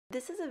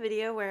This is a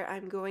video where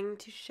I'm going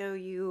to show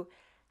you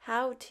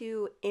how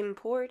to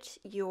import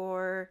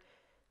your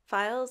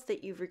files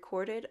that you've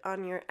recorded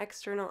on your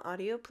external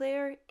audio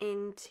player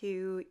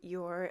into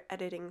your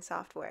editing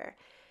software.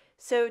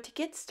 So to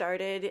get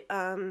started,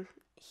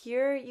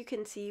 here you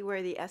can see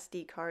where the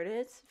SD card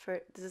is.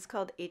 This is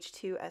called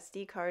H2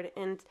 SD card,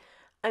 and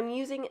I'm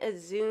using a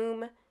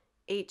Zoom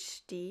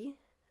HD,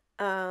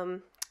 a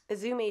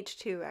Zoom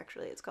H2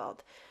 actually it's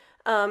called.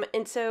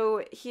 And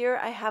so here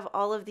I have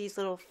all of these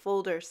little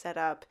folders set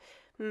up.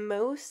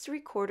 Most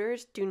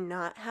recorders do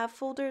not have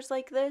folders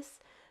like this.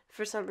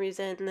 For some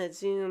reason, the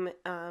Zoom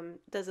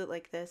does it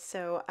like this.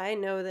 So I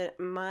know that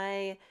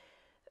my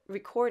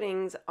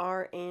recordings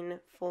are in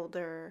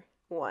folder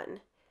 1.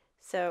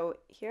 So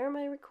here are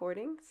my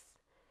recordings.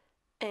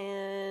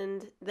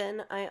 And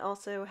then I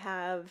also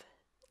have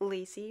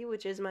Lacey,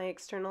 which is my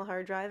external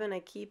hard drive, and I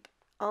keep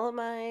all of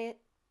my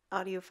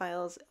audio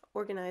files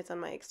organized on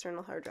my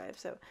external hard drive.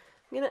 So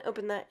I'm going to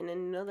open that in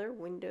another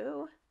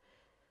window.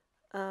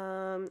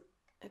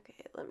 Okay,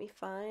 let me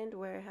find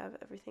where I have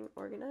everything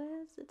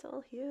organized. It's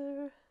all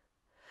here.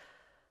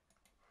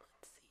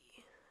 Let's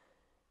see.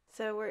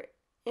 So we're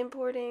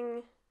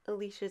importing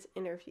Alicia's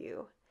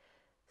interview.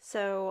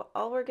 So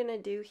all we're going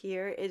to do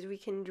here is we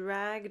can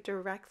drag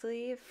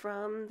directly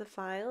from the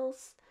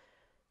files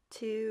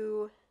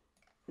to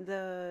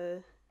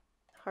the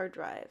hard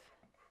drive.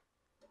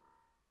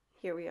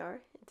 Here we are.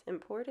 It's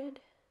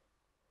imported.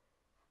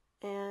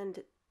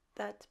 And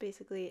that's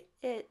basically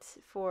it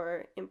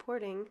for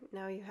importing.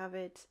 Now you have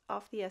it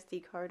off the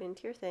SD card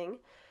into your thing.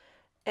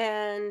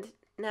 And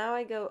now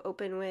I go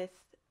open with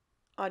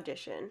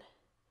Audition.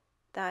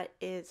 That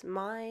is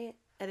my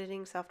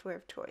editing software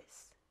of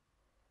choice.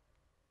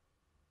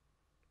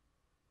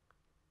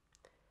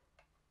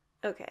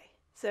 Okay,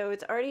 so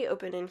it's already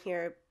open in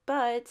here,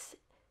 but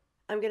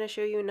I'm going to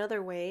show you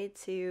another way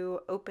to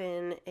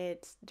open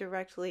it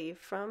directly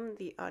from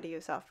the audio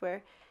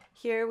software.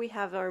 Here we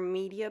have our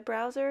media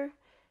browser,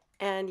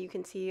 and you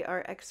can see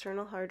our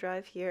external hard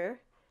drive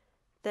here.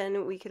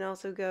 Then we can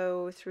also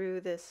go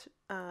through this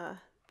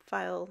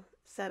file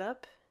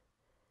setup.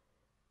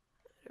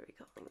 What are we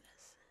calling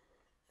this?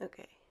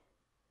 Okay.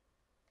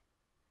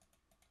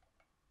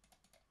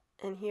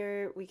 And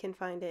here we can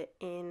find it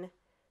in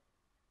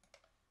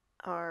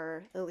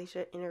our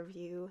Alicia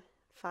interview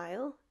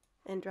file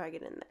and drag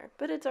it in there.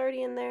 But it's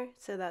already in there,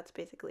 so that's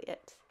basically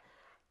it.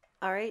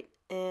 Alright,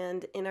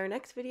 and in our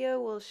next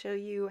video we'll show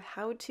you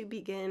how to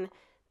begin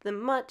the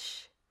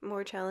much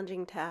more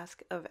challenging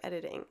task of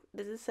editing.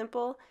 This is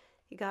simple,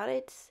 you got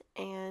it,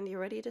 and you're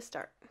ready to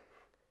start.